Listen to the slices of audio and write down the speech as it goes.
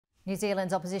New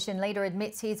Zealand's opposition leader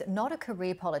admits he's not a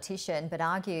career politician, but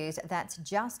argues that's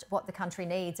just what the country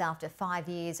needs after 5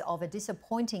 years of a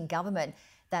disappointing government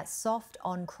that's soft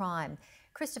on crime.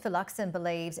 Christopher Luxon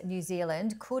believes New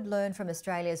Zealand could learn from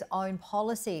Australia's own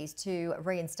policies to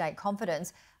reinstate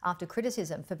confidence after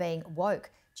criticism for being woke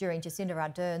during Jacinda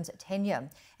Ardern's tenure.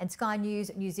 And Sky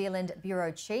News New Zealand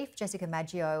Bureau Chief Jessica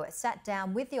Maggio sat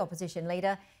down with the opposition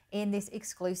leader in this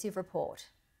exclusive report.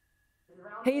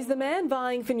 He's the man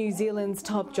vying for New Zealand's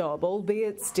top job,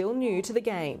 albeit still new to the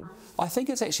game. I think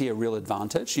it's actually a real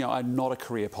advantage. I'm not a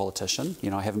career politician.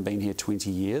 I haven't been here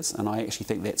 20 years, and I actually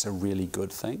think that's a really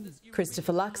good thing.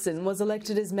 Christopher Luxon was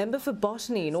elected as member for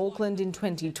Botany in Auckland in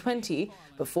 2020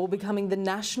 before becoming the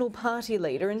National Party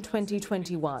leader in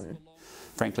 2021.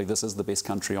 Frankly, this is the best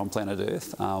country on planet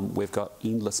Earth. We've got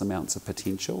endless amounts of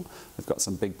potential. We've got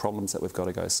some big problems that we've got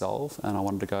to go solve, and I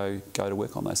wanted to go to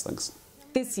work on those things.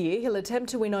 This year, he'll attempt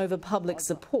to win over public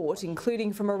support,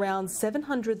 including from around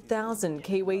 700,000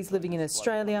 Kiwis living in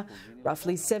Australia,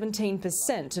 roughly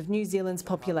 17% of New Zealand's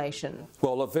population.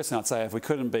 Well, look, first thing I'd say, if we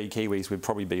couldn't be Kiwis, we'd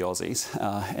probably be Aussies.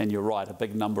 And you're right, a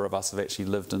big number of us have actually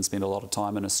lived and spent a lot of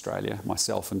time in Australia,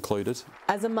 myself included.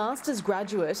 As a master's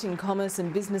graduate in Commerce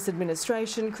and Business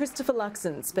Administration, Christopher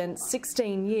Luxon spent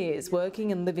 16 years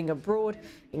working and living abroad,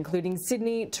 including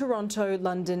Sydney, Toronto,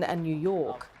 London and New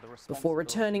York, before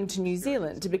returning to New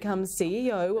Zealand to become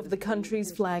CEO of the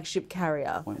country's flagship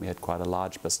carrier. We had quite a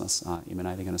large business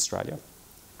emanating in Australia,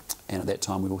 and at that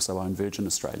time we also owned Virgin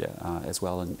Australia as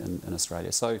well in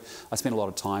Australia. So I spent a lot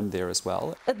of time there as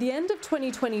well. At the end of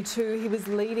 2022, he was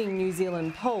leading New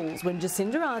Zealand polls when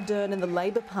Jacinda Ardern and the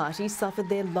Labor Party suffered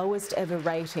their lowest ever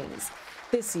ratings.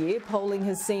 This year, polling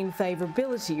has seen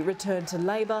favourability return to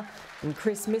Labor and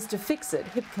Chris Mr Fix-It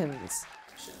Hipkins.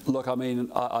 Look, I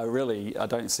mean, I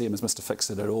don't see him as Mr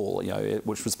Fix-It at all,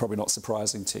 which was probably not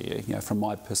surprising to you. From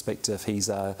my perspective, it's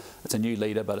a new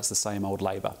leader, but it's the same old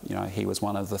Labor. He was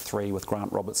one of the three with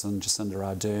Grant Robertson, Jacinda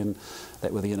Ardern,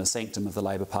 that were the inner sanctum of the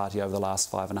Labor Party over the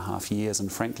last 5.5 years,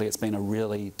 and frankly, it's been a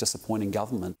really disappointing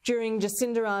government. During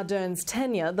Jacinda Ardern's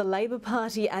tenure, the Labor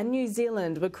Party and New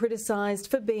Zealand were criticised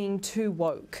for being too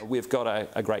woke. We've got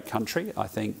a great country. I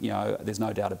think, there's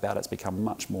no doubt about it. It's become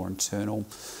much more internal,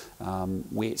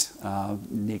 wet,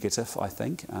 negative, I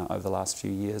think, over the last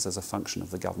few years as a function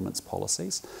of the government's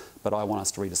policies. But I want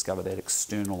us to rediscover that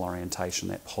external orientation,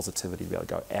 that positivity to be able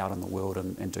to go out in the world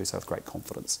and do so with great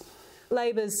confidence.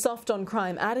 Labor's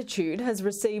soft-on-crime attitude has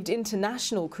received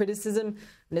international criticism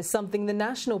and is something the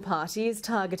National Party is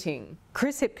targeting.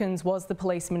 Chris Hipkins was the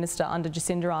police minister under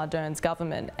Jacinda Ardern's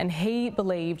government, and he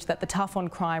believed that the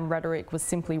tough-on-crime rhetoric was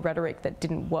simply rhetoric that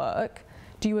didn't work.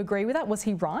 Do you agree with that? Was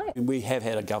he right? We have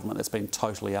had a government that's been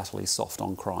totally, utterly soft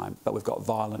on crime, but we've got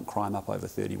violent crime up over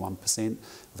 31%.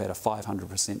 We've had a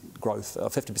 500% growth,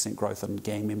 50% growth in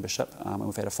gang membership, and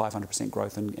we've had a 500%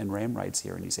 growth in ram raids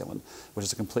here in New Zealand, which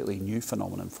is a completely new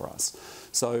phenomenon for us.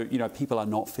 So, people are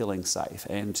not feeling safe,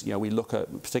 and we look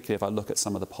at, particularly if I look at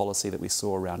some of the policy that we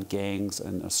saw around gangs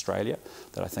in Australia,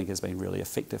 that I think has been really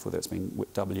effective, whether it's been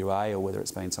WA or whether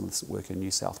it's been some of this work in New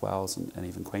South Wales and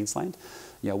even Queensland.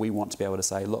 We want to be able to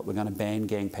say, look, we're going to ban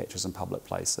gang patches in public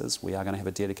places. We are going to have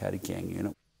a dedicated gang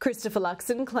unit. Christopher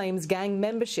Luxon claims gang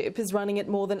membership is running at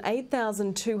more than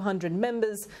 8,200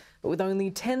 members, but with only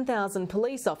 10,000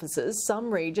 police officers,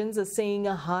 some regions are seeing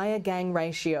a higher gang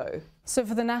ratio. So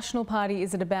for the National Party,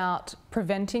 is it about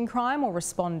preventing crime or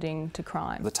responding to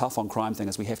crime? The tough on crime thing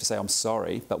is we have to say, I'm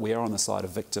sorry, but we are on the side of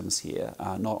victims here,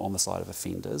 not on the side of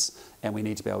offenders, and we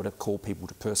need to be able to call people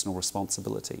to personal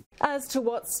responsibility. As to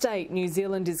what state New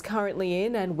Zealand is currently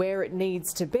in and where it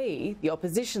needs to be, the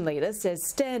opposition leader says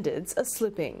standards are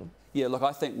slipping. Yeah, look,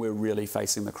 I think we're really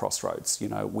facing the crossroads.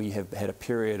 We have had a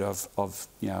period of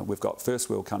we've got first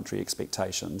world country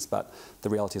expectations, but the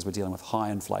reality is we're dealing with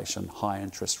high inflation, high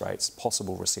interest rates,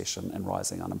 possible recession and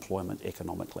rising unemployment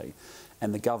economically.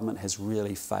 And the government has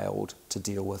really failed to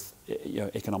deal with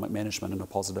economic management in a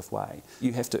positive way.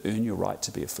 You have to earn your right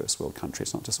to be a first world country.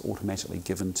 It's not just automatically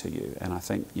given to you. And I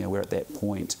think we're at that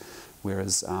point.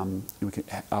 Whereas, are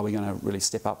we going to really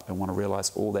step up and want to realise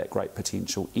all that great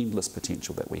potential, endless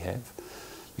potential that we have?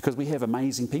 Because we have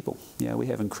amazing people. We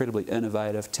have incredibly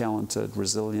innovative, talented,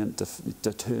 resilient,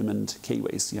 determined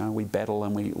Kiwis. We battle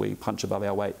and we punch above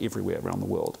our weight everywhere around the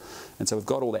world. And so we've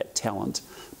got all that talent,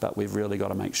 but we've really got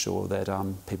to make sure that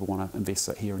people want to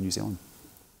invest here in New Zealand.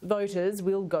 Voters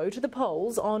will go to the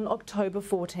polls on October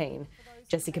 14.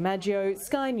 Jessica Maggio,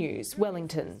 Sky News,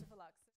 Wellington.